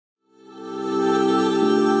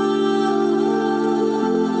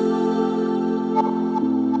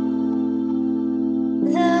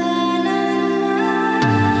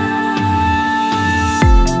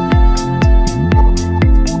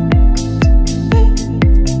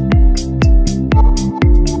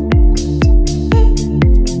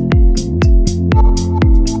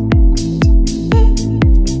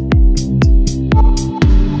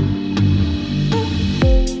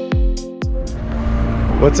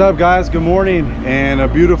What's up, guys? Good morning, and a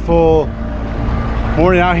beautiful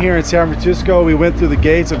morning out here in San Francisco. We went through the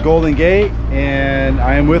gates of Golden Gate, and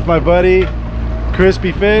I am with my buddy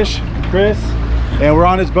Crispy Fish, Chris, and we're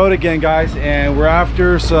on his boat again, guys, and we're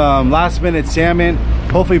after some last minute salmon,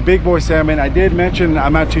 hopefully big boy salmon. I did mention,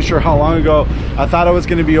 I'm not too sure how long ago, I thought I was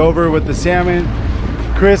going to be over with the salmon.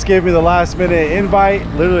 Chris gave me the last minute invite,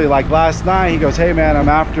 literally like last night. He goes, hey man, I'm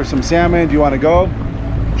after some salmon, do you want to go?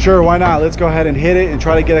 Sure, why not? Let's go ahead and hit it and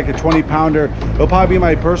try to get like a 20 pounder. It'll probably be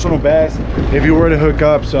my personal best if you were to hook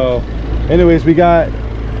up. So anyways, we got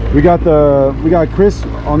Chris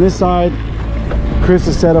on this side.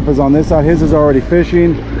 Chris's setup is on this side. His is already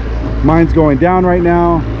fishing. Mine's going down right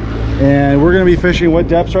now, and we're gonna be fishing what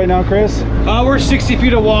depths right now, Chris? We're 60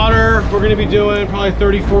 feet of water. We're gonna be doing probably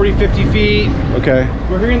 30, 40, 50 feet. Okay.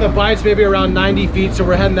 We're hearing the bites maybe around 90 feet, so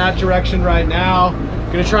we're heading that direction right now.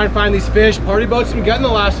 Gonna try and find these fish. Party boats been getting the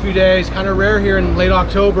last few days. Kind of rare here in late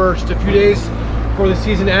October. Just a few days before the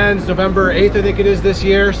season ends. November 8th, I think it is this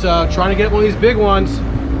year. So trying to get one of these big ones.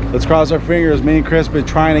 Let's cross our fingers. Me and Chris been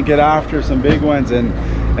trying to get after some big ones, and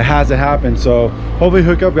it hasn't happened. So hopefully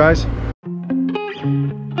hook up, guys.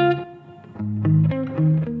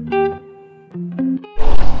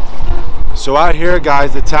 So out here,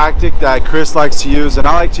 guys, the tactic that Chris likes to use, and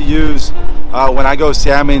I like to use when I go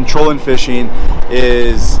salmon trolling fishing,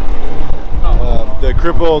 is the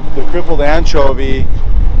crippled anchovy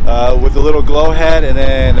with a little glow head, and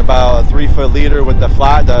then about a 3-foot leader with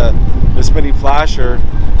the spinning flasher.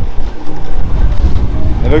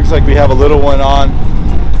 It looks like we have a little one on.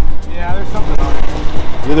 Yeah, there's something on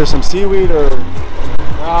it. Either some seaweed or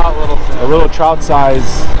a little trout size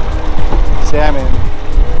salmon.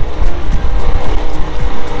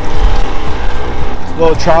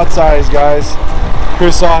 Little trout size, guys.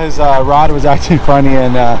 Chris saw his rod was acting funny,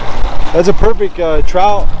 and that's a perfect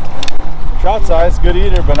trout size. Good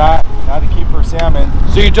eater, but not to keep for salmon.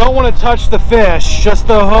 So you don't want to touch the fish, just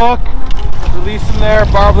the hook. Release him there,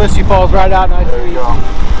 barbless. He falls right out nice and easy.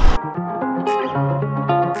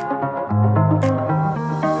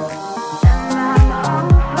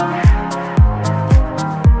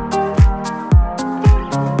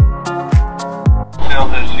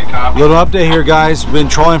 Little update here, guys. Been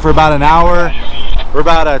trolling for about an hour. We're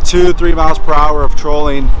about at 2-3 miles per hour of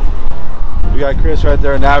trolling. We got Chris right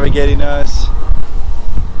there navigating us.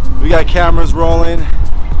 We got cameras rolling.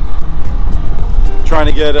 Trying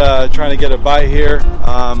to get a bite here.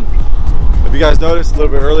 If you guys noticed a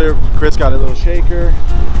little bit earlier, Chris got a little shaker.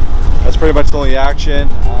 That's pretty much the only action.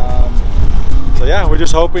 So yeah, we're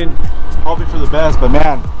just hoping for the best. But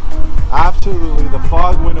man, absolutely, the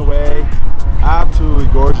fog went away. Absolutely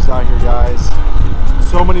gorgeous out here, guys.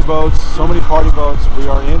 So many boats, so many party boats. We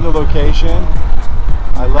are in the location.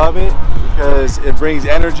 I love it because it brings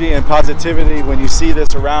energy and positivity when you see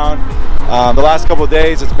this around. The last couple of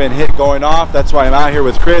days it's been hit going off. That's why I'm out here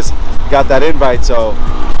with Chris. Got that invite, so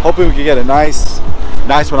hopefully we can get a nice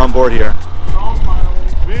one on board here.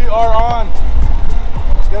 We are on.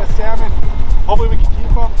 Let's get a salmon. Hopefully we can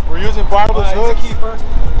keep them. We're using barbless hooks. It's a keeper.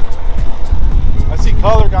 I see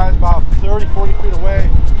color, guys, about 30-40 feet away.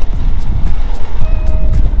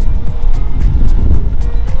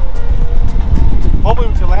 Hopefully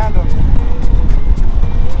we can land them.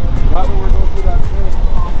 Right when we're going through that thing.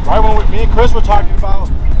 Right when me and Chris were talking about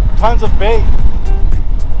tons of bait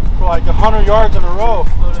for like 100 yards in a row.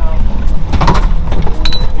 Slow down.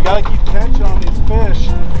 You gotta keep tension on these fish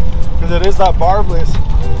because it is that barbless.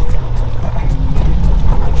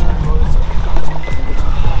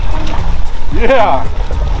 Yeah,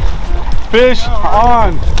 fish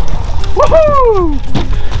on. Woohoo!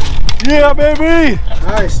 Yeah, baby.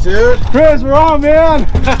 Nice, dude. Chris, we're on, man.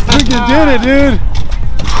 Freaking did it, dude.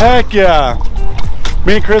 Heck yeah.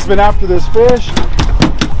 Me and Chris been after this fish.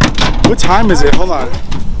 What time is it? Hold on.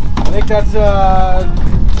 I think that's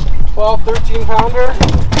 12, 13 pounder,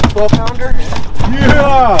 12 pounder.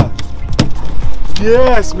 Yeah.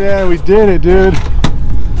 Yes, man, we did it, dude.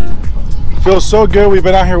 Feels so good. We've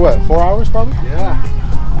been out here, what, 4 hours probably? Yeah.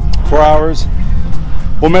 4 hours.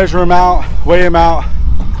 We'll measure them out, weigh them out.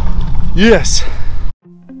 Yes.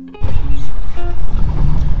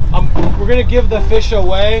 We're gonna give the fish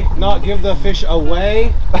away, not give the fish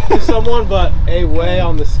away to someone, but a weigh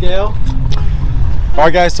on the scale. All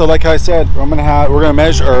right, guys. So like I said, we're gonna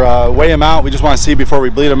measure or weigh them out. We just want to see before we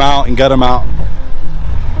bleed them out and gut them out.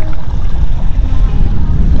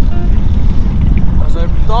 As I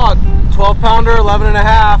thought, 12 pounder, 11 and a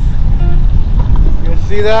half. You guys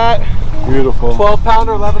see that? Beautiful. 12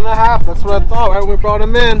 pounder, 11 and a half. That's what I thought right when we brought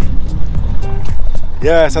him in.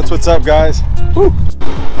 Yes, that's what's up, guys. Woo.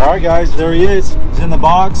 All right, guys, there he is. He's in the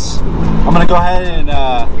box. I'm gonna go ahead and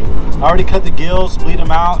I already cut the gills, bleed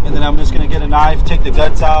them out, and then I'm just gonna get a knife, take the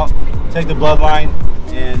guts out, take the bloodline,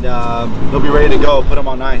 and they'll be ready to go. Put them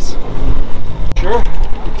on ice. Sure.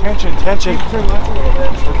 Tension, tension. Turn left a little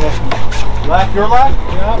bit. Okay. Left, your left?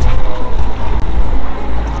 Yep.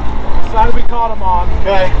 Side we caught him on.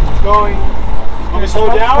 Okay. Going. Okay, slow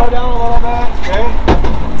down. Slow down a little bit. Okay.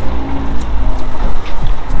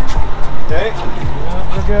 Okay.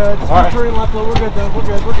 Yeah, we're good. Just All right. turning left a little. We're good though. We're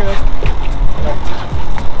good. We're good.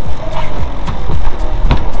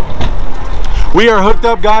 We are hooked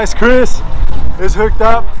up, guys. Chris is hooked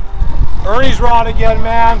up. Ernie's rod again,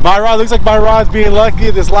 man. My rod looks like my rod's being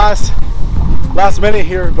lucky this last minute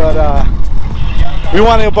here, but we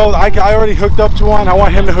want to both. I already hooked up to one. I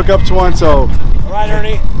want him to hook up to one. So, All right,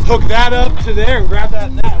 Ernie, hook that up to there and grab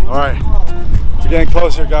that net. all right, we're getting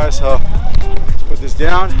closer, guys. So, let's put this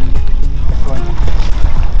down. Lift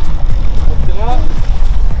it up.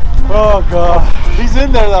 Oh God, he's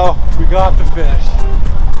in there though. We got the fish.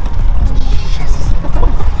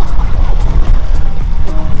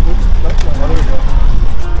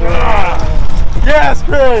 Yes,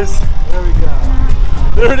 Chris. There we go.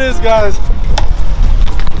 There it is, guys.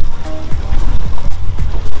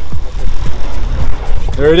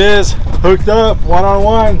 There it is, hooked up,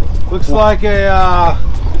 one-on-one. Looks like a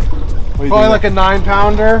probably like a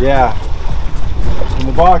 9-pounder. Yeah. In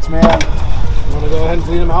the box, man. You want to go ahead and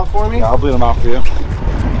bleed them out for me? Yeah, I'll bleed them out for you. You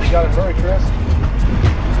got it, hurry, Chris.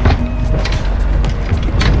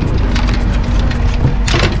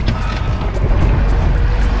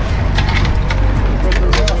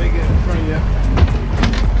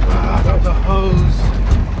 That was a hose.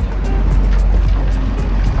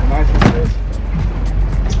 Nice one, Chris.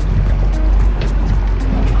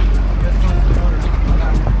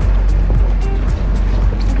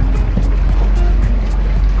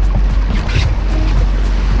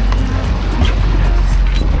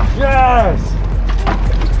 Yes!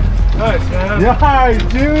 Nice, man. Nice,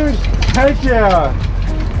 dude! Heck yeah!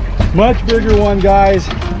 Much bigger one, guys.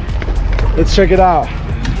 Let's check it out.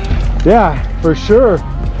 Yeah, for sure.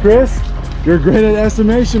 Chris, you're great at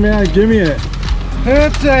estimation, man. Give me it.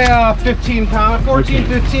 It's a 15-pounder, 14,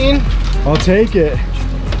 15. I'll take it.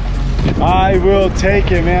 I will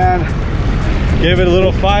take it, man. Gave it a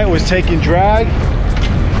little fight, was taking drag.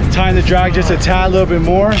 Tying the drag just a tad, a little bit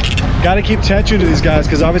more. Got to keep tension to these guys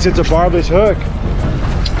because obviously it's a barbless hook.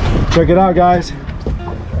 Check it out, guys.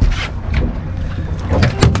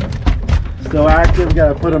 Still active,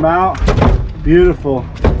 got to put them out. Beautiful.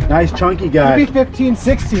 Nice chunky guy. Maybe 15,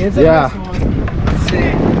 16. It's a Yeah. nice one. Let's see.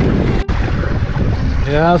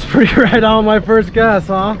 Yeah, that's pretty right on my first guess,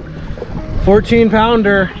 huh?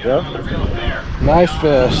 14-pounder. Yep. Nice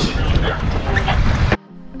fish.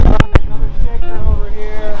 Another shaker over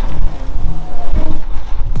here.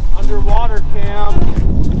 Underwater cam.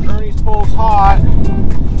 Ernie's pole's hot.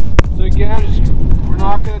 So again, we're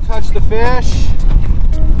not going to touch the fish.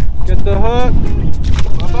 Get the hook.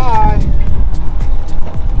 Bye-bye.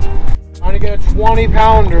 Trying to get a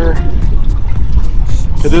 20-pounder.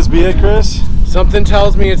 Could this be it, Chris? Something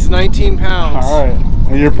tells me it's 19 pounds. All right.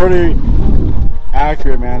 And you're pretty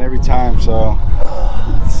accurate, man, every time, so.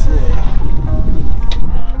 Let's see.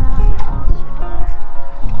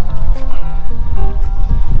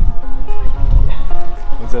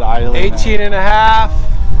 Is it idling? 18 and a half.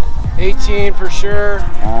 18 for sure.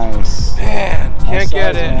 Nice. Man, can't Nice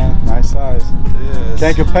get size, it. Man. Nice size. Yes.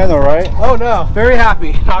 Can't complain though, right? Oh no, very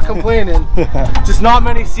happy. Not complaining. Just not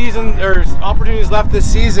many season or opportunities left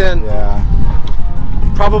this season.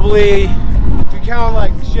 Yeah. Probably, if you count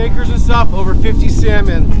like shakers and stuff, over 50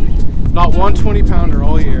 salmon. Not one 20-pounder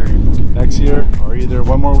all year. Next year, or either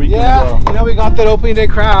one more weekend. Yeah, to go. you know we got that opening day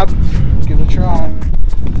crab. Give it a try.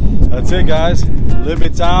 That's it, guys.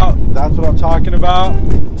 Limits out. That's what I'm talking about.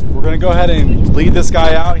 We're gonna go ahead and lead this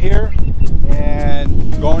guy out here,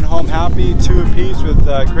 and going home happy, 2 apiece with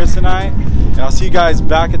Chris and I. And I'll see you guys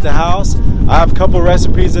back at the house. I have a couple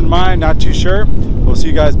recipes in mind. Not too sure. We'll see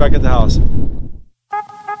you guys back at the house.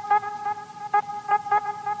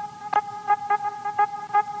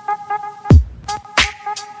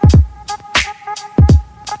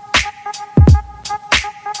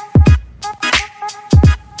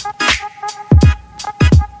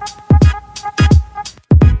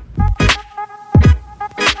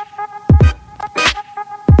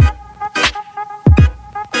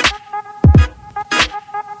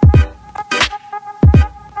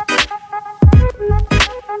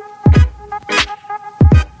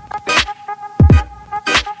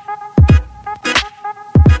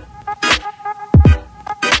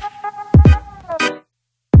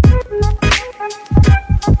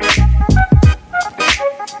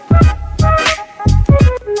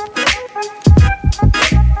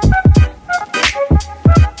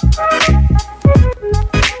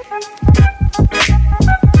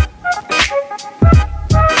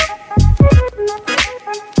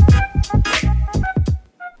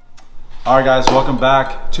 Alright guys, welcome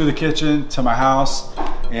back to the kitchen, to my house,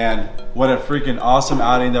 and what a freaking awesome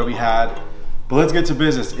outing that we had. But let's get to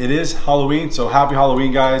business. It is Halloween, so happy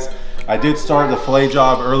Halloween guys. I did start the fillet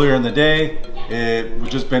job earlier in the day. We've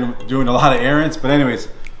just been doing a lot of errands, but anyways,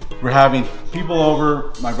 we're having people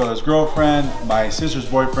over, my brother's girlfriend, my sister's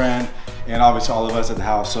boyfriend, and obviously all of us at the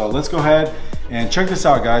house. So let's go ahead and check this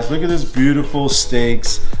out guys. Look at this beautiful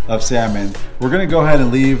steaks of salmon. We're gonna go ahead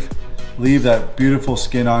and leave that beautiful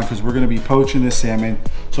skin on because we're gonna be poaching this salmon.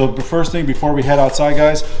 So the first thing before we head outside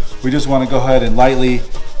guys, we just wanna go ahead and lightly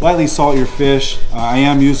salt your fish. I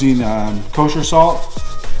am using kosher salt.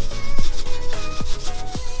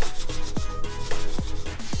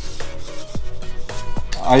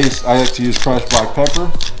 I like to use crushed black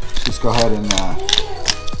pepper. Just go ahead and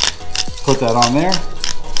put that on there.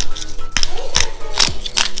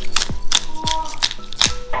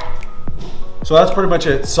 So that's pretty much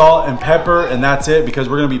it, salt and pepper, and that's it because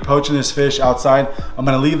we're gonna be poaching this fish outside. I'm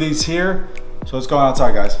gonna leave these here, so let's go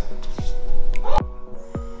outside guys.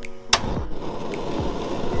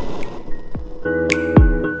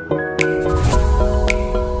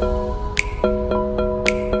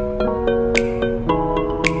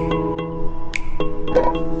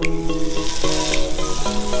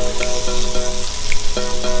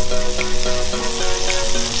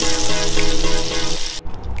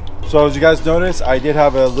 So as you guys notice, I did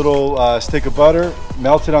have a little stick of butter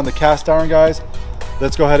melted on the cast iron guys.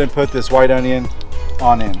 Let's go ahead and put this white onion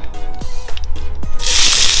on in. And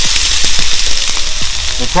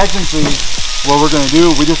technically, what we're gonna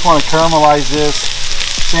do, we just wanna caramelize this.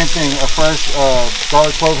 Same thing, a fresh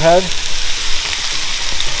garlic clove head.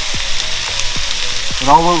 And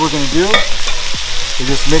all what we're gonna do is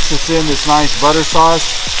just mix this in this nice butter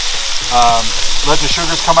sauce. Let the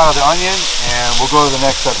sugars come out of the onion and we'll go to the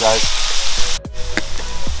next step guys.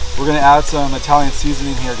 We're gonna add some Italian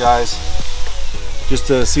seasoning here guys, just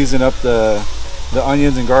to season up the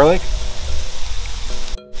onions and garlic.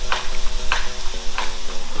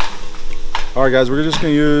 All right guys, we're just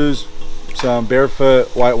gonna use some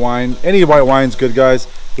Barefoot white wine. Any white wine's good guys.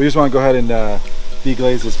 We just wanna go ahead and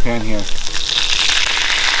deglaze this pan here.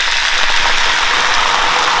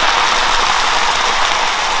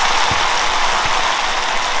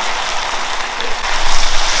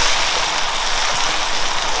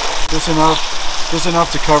 Just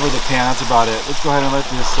enough to cover the pan, that's about it. Let's go ahead and let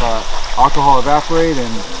this alcohol evaporate,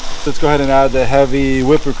 and let's go ahead and add the heavy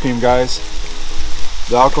whipped cream guys.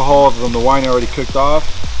 The alcohol from the wine already cooked off.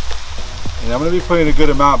 And I'm gonna be putting a good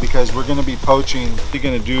amount because we're gonna be poaching. We're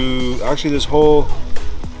gonna do, actually this whole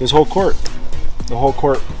quart. The whole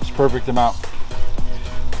quart is perfect amount.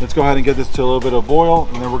 Let's go ahead and get this to a little bit of boil,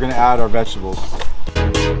 and then we're gonna add our vegetables.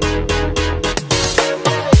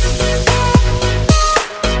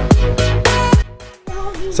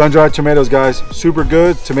 Sun-dried tomatoes guys, super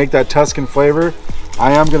good to make that Tuscan flavor.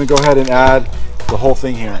 I am gonna go ahead and add the whole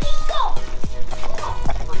thing here.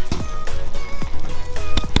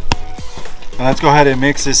 And let's go ahead and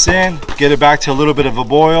mix this in, get it back to a little bit of a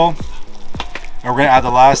boil. And we're gonna add the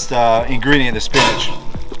last ingredient, the spinach.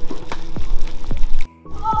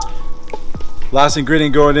 Last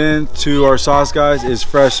ingredient going into our sauce guys is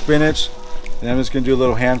fresh spinach. And I'm just gonna do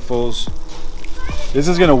little handfuls. This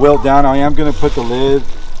is gonna wilt down. I am gonna put the lid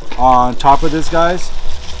on top of this guys,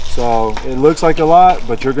 so it looks like a lot,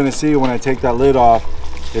 but you're gonna see when I take that lid off,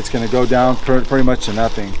 it's gonna go down pretty much to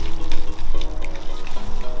nothing.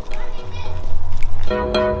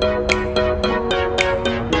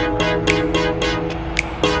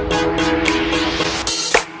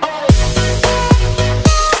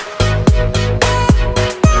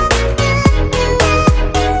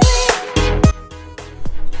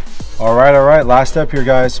 All right, last step here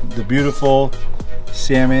guys, the beautiful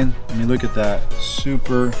salmon. I mean, look at that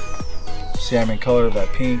super salmon color,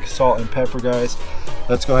 that pink, salt and pepper guys.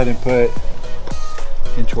 Let's go ahead and put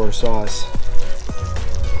into our sauce.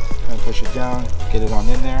 Kind of push it down, get it on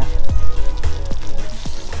in there.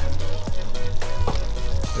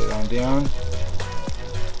 Put it on down.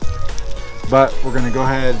 But we're gonna go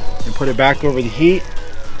ahead and put it back over the heat,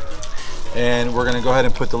 and we're gonna go ahead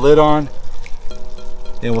and put the lid on,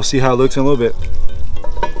 and we'll see how it looks in a little bit.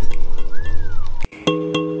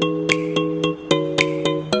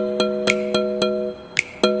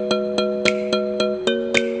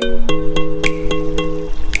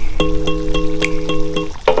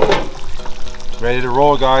 Ready to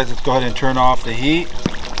roll guys. Let's go ahead and turn off the heat.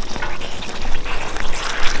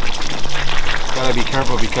 Gotta be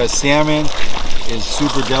careful because salmon is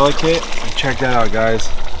super delicate. And check that out guys.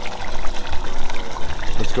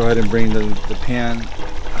 Let's go ahead and bring the pan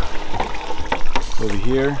over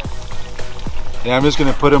here. And I'm just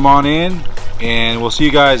gonna put them on in, and we'll see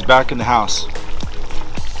you guys back in the house.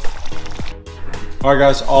 All right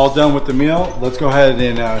guys, all done with the meal. Let's go ahead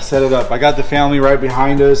and set it up. I got the family right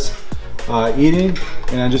behind us eating,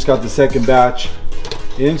 and I just got the second batch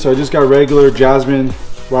in. So I just got regular jasmine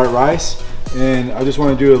white rice, and I just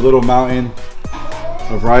want to do a little mountain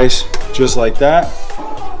of rice just like that.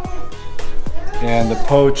 And the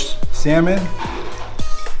poached salmon,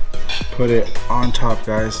 put it on top,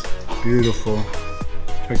 guys. Beautiful.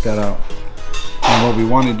 Check that out. And what we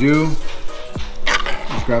want to do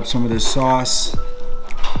is grab some of this sauce.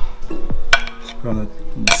 Just put on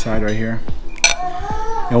the side right here.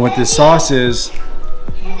 And what this sauce is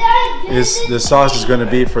this sauce is going to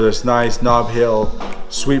be for this nice Nob Hill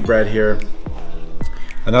sweetbread here.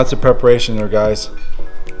 And that's the preparation there, guys.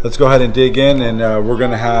 Let's go ahead and dig in, and we're going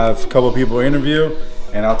to have a couple of people interview,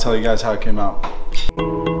 and I'll tell you guys how it came out.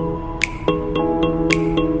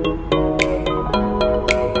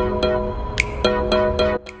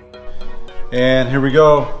 And here we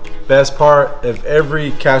go. Best part of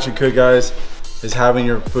every catch and cook, guys, is having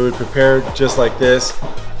your food prepared just like this.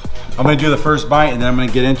 I'm gonna do the first bite, and then I'm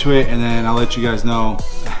gonna get into it, and then I'll let you guys know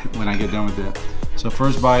when I get done with it. So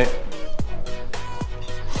first bite.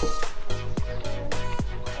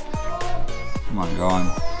 Oh my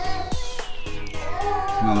God.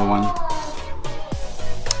 Another one.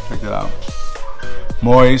 Check that out.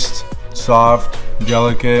 Moist, soft,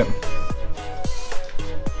 delicate.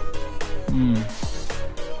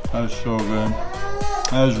 That's so good.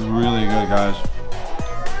 That is really good, guys.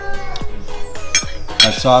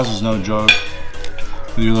 That sauce is no joke.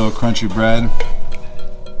 With your little crunchy bread.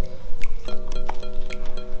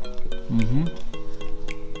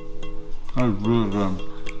 That is really good.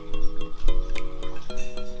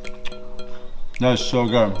 That is so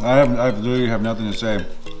good. I literally have nothing to say.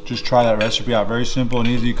 Just try that recipe out. Very simple and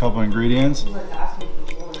easy, couple ingredients.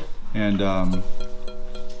 And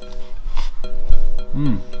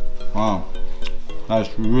wow, that's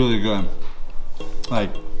really good. Like,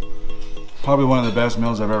 probably one of the best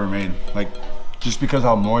meals I've ever made. Like, just because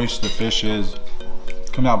how moist the fish is, it's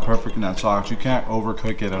coming out perfect in that sauce. You can't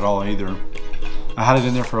overcook it at all either. I had it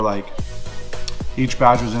in there for like, each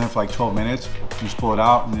batch was in it for like 12 minutes. You just pull it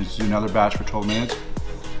out and just do another batch for 12 minutes.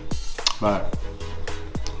 But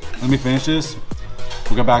let me finish this.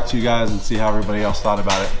 We'll get back to you guys and see how everybody else thought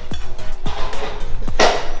about it.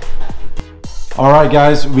 All right,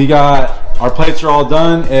 guys, we got our plates are all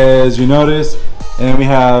done, as you noticed, and we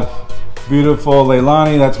have beautiful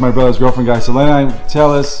Leilani. That's my brother's girlfriend, guys. So Leilani,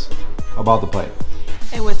 tell us about the plate.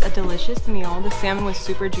 It was a delicious meal. The salmon was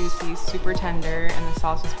super juicy, super tender, and the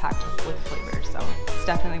sauce was packed with flavor. So it's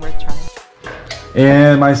definitely worth trying.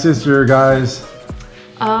 And my sister, guys.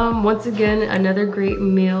 Once again, another great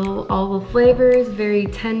meal. All the flavors, very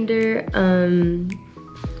tender.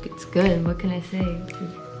 It's good. What can I say?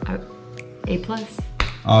 A+.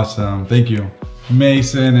 Awesome. Thank you,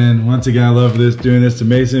 Mason. And once again, I love doing this to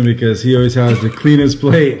Mason because he always has the cleanest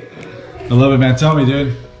plate. I love it, man. Tell me,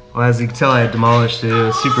 dude. Well, as you can tell, I demolished it. It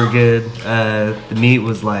was super good. The meat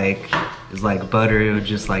was like butter. It would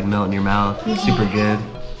just like melt in your mouth. Super good.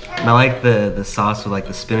 And I like the sauce with like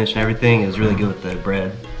the spinach and everything. It was really good with the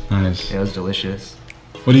bread. Nice. Yeah, it was delicious.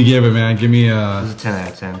 What do you give it, man? Give me a... It was a 10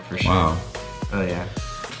 out of 10 for sure. Wow. Oh yeah.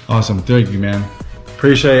 Awesome. Thank you, man.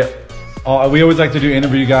 Appreciate it. We always like to do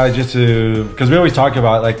interview guys just to, because we always talk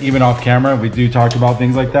about, like, even off camera, we do talk about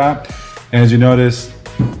things like that. And as you notice,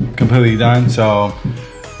 completely done. So,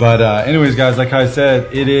 but anyways, guys, like I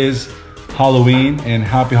said, it is Halloween, and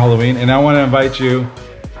happy Halloween. And I want to invite you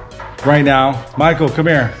right now. Michael, come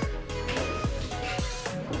here.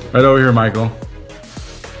 Right over here, Michael.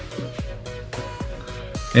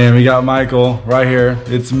 And we got Michael right here.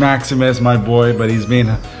 It's Maximus, my boy, but he's being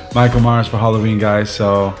Michael Myers for Halloween, guys.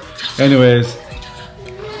 So anyways,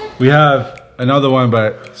 we have another one,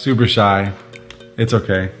 but super shy. It's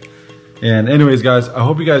okay. And anyways, guys, I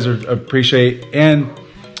hope you guys appreciate and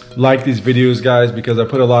like these videos, guys, because I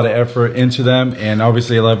put a lot of effort into them. And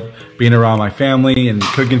obviously I love being around my family and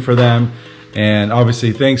cooking for them. And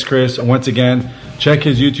obviously, thanks, Chris. And once again, check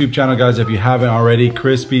his YouTube channel, guys, if you haven't already,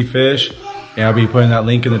 Crispy Fish. And I'll be putting that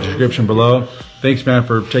link in the description below. Thanks, man,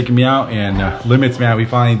 for taking me out. And limits, man, we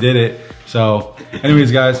finally did it. So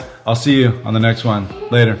anyways, guys, I'll see you on the next one.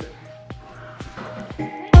 Later.